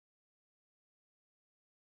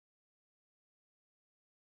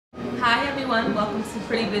Hi everyone, welcome to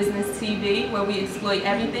Pretty Business TV, where we exploit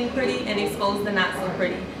everything pretty and expose the not so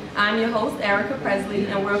pretty. I'm your host, Ericka Pressley,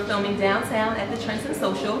 and we're filming downtown at the Trenton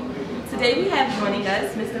Social. Today we have joining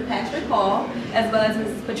us Mr. Patrick Hall, as well as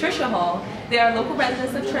Mrs. Patricia Hall. They are local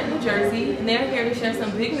residents of Trenton, New Jersey, and they're here to share some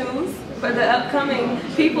big news for the upcoming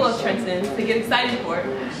people of Trenton to get excited for.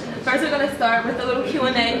 First, we're going to start with a little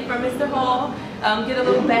Q&A from Mr. Hall, get a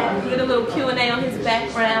little Q&A on his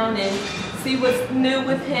background and see what's new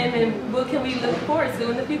with him and what can we look forward to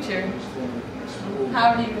in the future.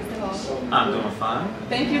 How are you, Mr. Hall? I'm doing fine.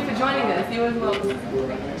 Thank you for joining us. You as well.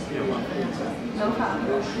 You're welcome. No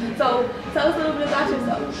problem. So, tell us a little bit about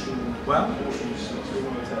yourself. Well,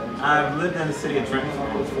 I've lived in the city of Trenton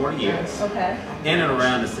for over 40 years. Okay. In and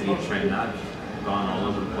around the city of Trenton. I've gone all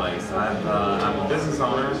over the place. I'm a business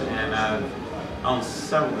owner, and I've owned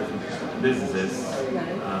several different businesses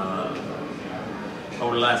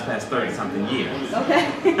over the past 30-something years. Okay.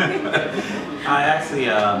 I actually,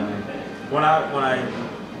 growing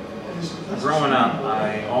up,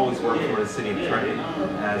 I always worked for the city of Trenton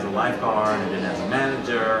as a lifeguard, and then as a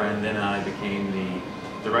manager, and then I became the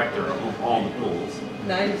director of all the pools.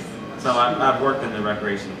 Nice. So I've worked in the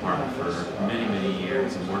recreation department for many, many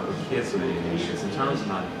years and worked with kids for many, many years. In terms of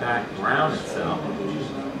my background itself,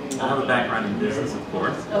 I have a background in business, of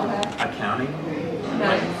course, accounting,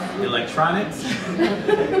 electronics,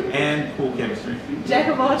 and pool chemistry. Jack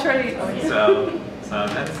of all trades. So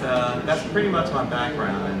that's pretty much my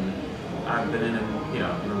background, and I've been in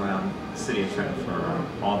and around the city of Trenton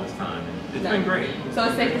for all this time, and it's been great. So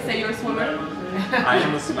it's safe to say you're a swimmer?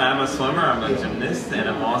 I'm a swimmer, I'm a gymnast, and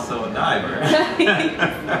I'm also a diver.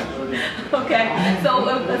 Okay, so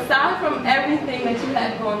aside from everything that you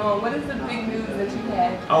have going on, what is the big news that you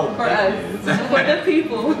have for us, for the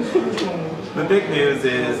people? The big news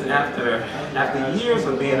is after years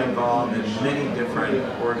of being involved in many different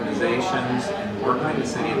organizations and working in the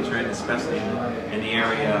city of Trenton, especially in the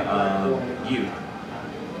area of youth,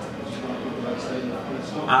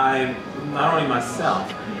 I, not only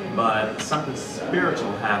myself, but something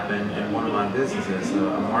spiritual happened in one of my businesses,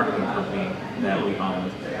 a marketing company that we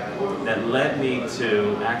owned, that led me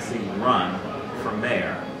to actually run for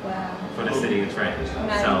mayor for the city of Trenton.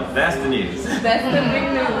 Nice. So that's the news. That's the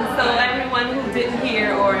big news. So everyone who didn't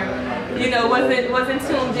hear or wasn't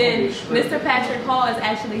tuned in, Mr. Patrick Hall is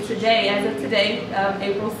actually today, as of today,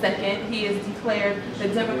 April 2nd, he is declared the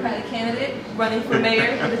Democratic candidate running for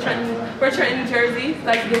mayor for Trenton, New Jersey. So I'd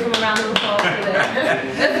like to give him a round of applause for that.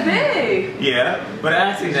 That's big. Yeah, but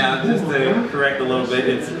actually now, just to correct a little bit,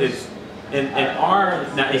 it's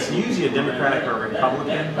usually a Democratic or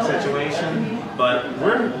Republican situation, but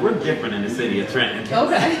we're different in the city of Trenton.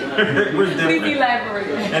 Okay. We're different. Please elaborate.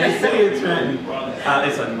 In the city of Trenton,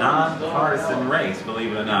 it's a non-partisan race,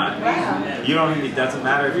 believe it or not. Wow. It doesn't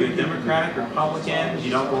matter if you're Democratic, Republican, you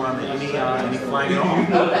don't go under any flag at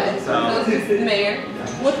all. Okay. So this is mayor.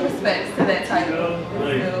 With respect to that title,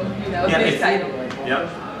 it's a big title. Yep.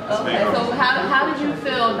 Okay. So how did you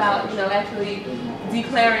feel about actually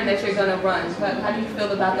declaring that you're going to run? How do you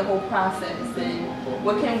feel about the whole process, and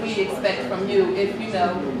what can we expect from you if we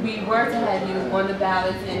were to have you on the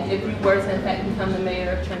ballot, and if you were to in fact become the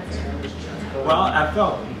mayor of Trenton? Well, I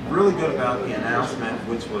felt really good about the announcement,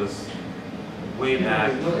 which was way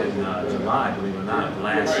back in July, believe it or not, of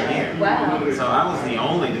last year. Wow. So I was the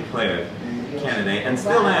only declared candidate, and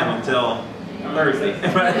still am until Thursday.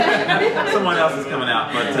 Someone else is coming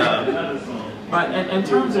out. But in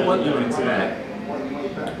terms of what you would expect,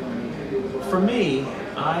 for me,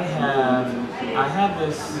 I have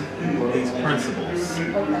these principles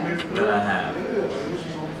that I have.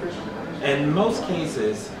 In most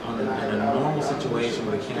cases, in a normal situation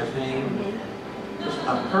with a campaign,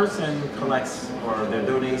 a person collects, or their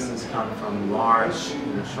donations come from large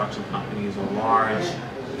construction companies or large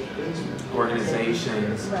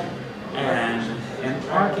organizations. And in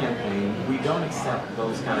our campaign, we don't accept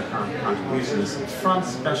those kind of contributions from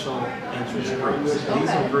special interest groups. These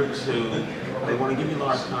are groups who, they want to give you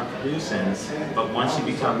large contributions, but once you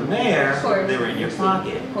become the mayor, they're in your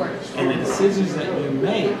pocket. And the decisions that you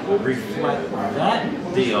make reflect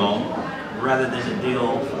that deal rather than the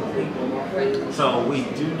deal for the people. So we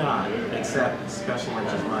do not accept special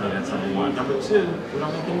interest money, that's number one. Number two, we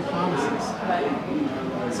don't make any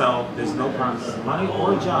promises. So there's no promises of money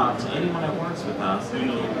or a job to anyone that works with us in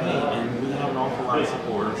the campaign, and we have an awful lot of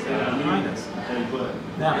supporters that are behind us.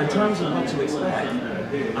 Now, in terms of what to expect,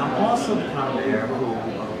 I'm also the kind of mayor who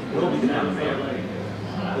will be the kind of mayor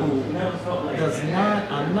who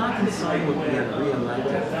I'm not concerned with being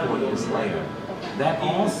re-elected 4 years later. that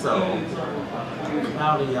also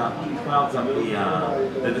clouds up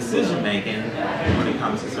the decision making when it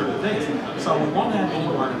comes to certain things. So we won't have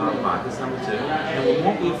anyone in our pockets, number two, and we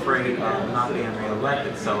won't be afraid of not being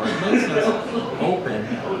reelected. So it makes us open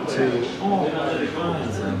to all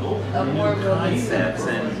kinds of new concepts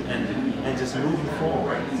and just moving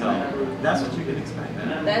forward. So that's what you can expect.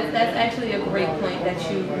 That's actually a great point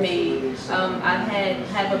that you made. I've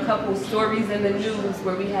have a couple stories in the news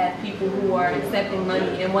where we had people who are accepting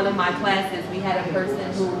money. In one of my classes, we had a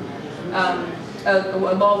person who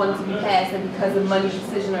a law wanted to be passed, and because of money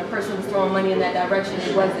decision, a person was throwing money in that direction.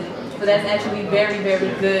 It wasn't. So that's actually very, very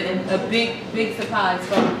good and a big surprise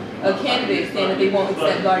from a candidate saying that they won't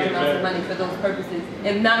accept large amounts of money for those purposes.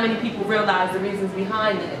 And not many people realize the reasons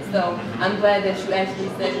behind it. So I'm glad that you actually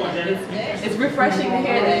said that. It's refreshing to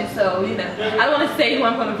hear that. So, you know, I don't want to say who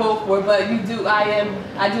I'm going to vote for, but you do.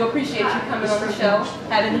 I do appreciate you coming on the show,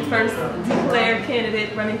 having the first declared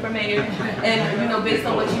candidate running for mayor. And, you know, based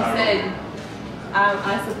on what you said,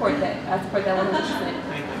 I support that. I support that 100%.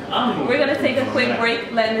 We're going to take a quick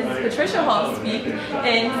break, let Mrs. Patricia Hall speak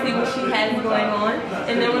and see what she has going on,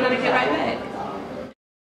 and then we're going to get right back.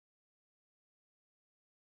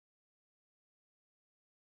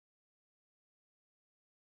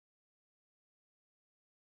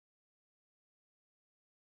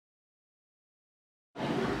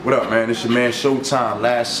 What up, man? It's your man Showtime,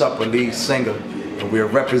 Last Supper lead singer, and we're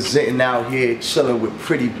representing out here, chilling with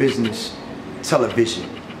Pretty Business Television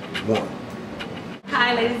 1.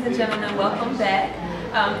 Hi, ladies and gentlemen, welcome back.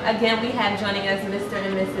 Again, we have joining us Mr.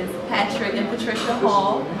 and Mrs. Patrick and Patricia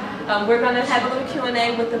Hall. We're going to have a little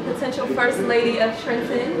Q&A with the potential First Lady of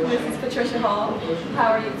Trenton, Mrs. Patricia Hall.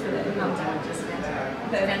 How are you today? I'm doing just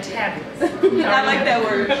fantabulous. I like that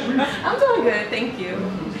word. I'm doing good, thank you.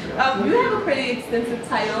 You have a pretty extensive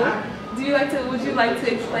title. Would you like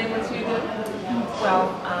to explain what you do? Well,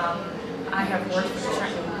 I have worked for the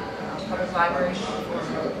Trenton Public Library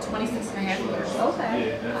for 26 and a half years.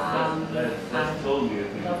 Okay. I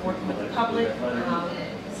love working with the public,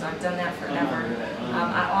 so I've done that forever.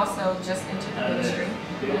 I also just entered the ministry.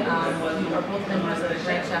 We are both members of the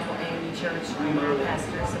Grand Chapel A&E Church. I'm our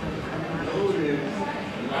pastor, so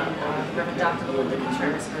and Reverend Dr. Linda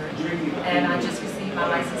Contreras-Bird. And I just received my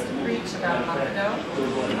license to preach about a month ago.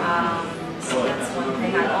 So that's one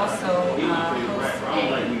thing. I also host I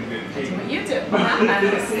do what you do. I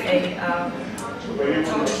host a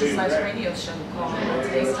television/radio show called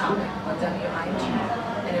Today's Topic on WING,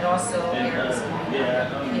 and it also airs on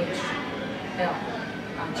PHL,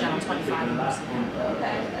 channel 25 years.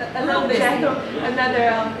 Okay. Another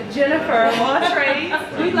Jennifer of all trades.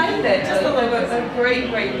 We like that. Just a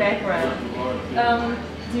great background.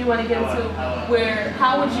 Do you want to get into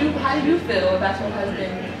how do you feel about your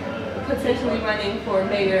husband potentially running for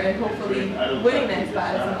mayor and hopefully winning that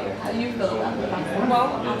spot as mayor? How do you feel about that? Well,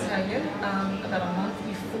 I'll tell you, about a month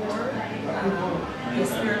before the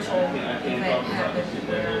spiritual event happened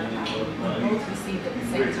where we both received at the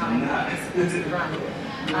same time as run.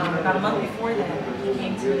 About a month before that, he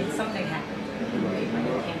came to me, something happened in the paper, and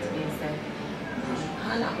he came to me and said,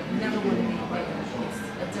 "Hon, I would never want to be mayor. It's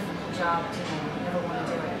a difficult job, I never want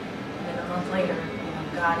to do it." And then a month later,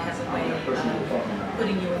 God has a way of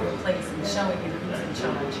putting you in your place and showing you who's in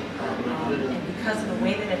charge. And because of the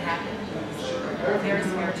way that it happened, it was very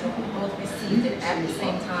spiritual. We both received it at the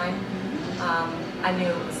same time. I knew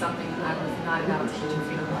it was something I was not about to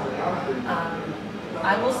interfere with.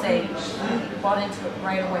 I will say, he bought into it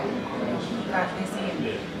right away. He got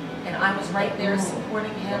busy, and I was right there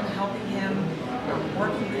supporting him, helping him,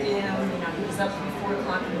 working with him. He was up 4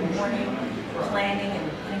 o'clock in the morning, planning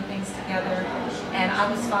and putting things together, and I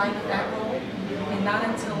was fine with that role. And not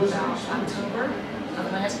until about October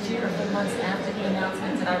of last year, a few months after the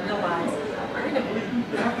announcement, did I realize,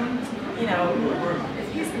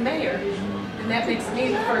 if he's the mayor, then that makes me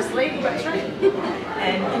the first lady of Trenton,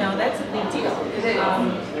 and that's a big deal.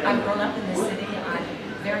 I've grown up in this city. I'm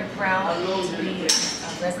very proud to be a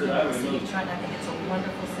resident of the city of Trenton. I think it's a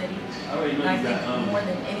wonderful city. And I think more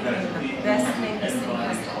than anything, the best thing the city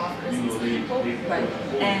has to offer is its people,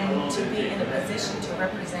 and to be in a position to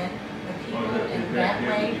represent the people in that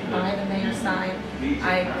way by the mayor's side,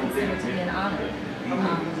 I consider to be an honor.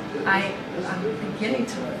 I'm beginning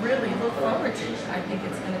to really look forward to it. I think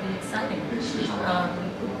it's going to be exciting.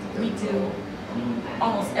 We do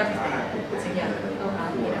almost everything together.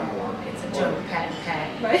 It's a joke, pat.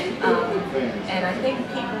 Right. And I think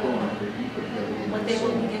people, what they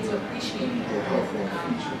will begin to appreciate with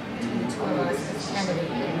between the two of us as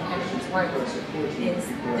candidate and candidate's wife is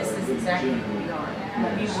this is exactly who we are.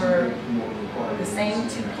 We were the same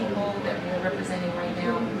two people that we're representing right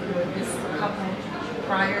now. We were this couple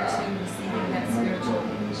prior to receiving that spiritual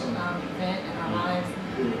event in our lives,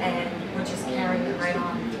 and we're just carrying it right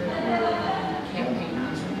on through the campaign.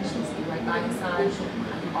 I'm just be right by his side.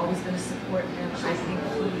 I'm always going to support him. I think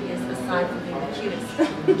he is, aside from being the cutest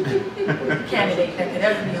candidate that could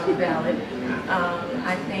ever be on the ballot,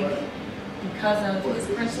 I think because of his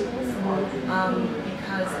principles,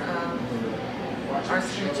 because of our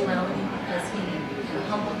spirituality, because he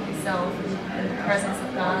humbled himself in the presence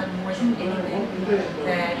of God more than anything,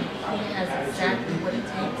 that he has exactly what it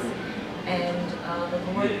takes, and the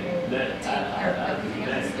Lord will take care of everything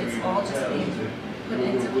else. It's all just being put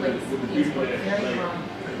into place. He's worked very hard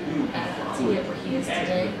to get where he is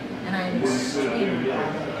today, and I am extremely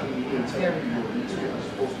proud of him. Very proud.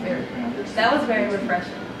 Very proud. That was very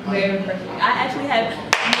refreshing. Very refreshing. I actually have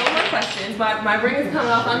no more questions. My ring is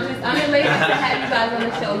coming off. I'm elated to have you guys on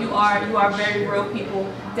the show. You are very real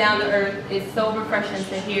people, down to earth. It's so refreshing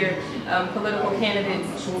to hear political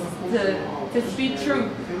candidates to speak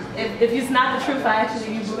truth. If it's not the truth,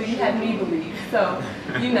 you have me believe. So,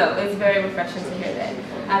 it's very refreshing to hear that.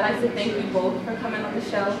 I'd like to thank you both for coming on the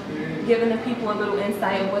show, giving the people a little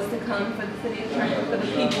insight of what's to come for the city of Trenton, for the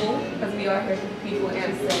people, because we are here for the people,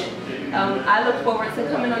 as you said. I look forward to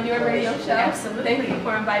coming on your radio show. Absolutely. Thank you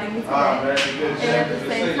for inviting me today. And at the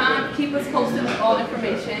same time, keep us posted with all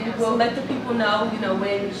information. We'll let the people know,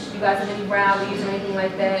 when you guys have any rallies or anything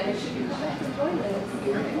like that. Make sure you come back and join us.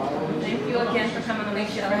 Thank you again for coming on the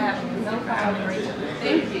show. No problem.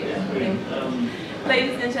 Thank you. Thank you.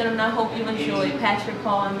 Ladies and gentlemen, I hope you enjoyed Patrick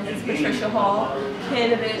Hall and Mrs. Patricia Hall,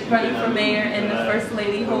 candidate running for mayor and the First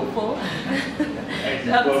Lady hopeful.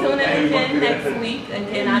 Tune in again next week.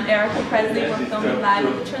 Again, I'm Ericka Pressley. We're filming live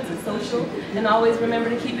at the Trenton Social. And always remember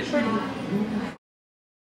to keep it pretty.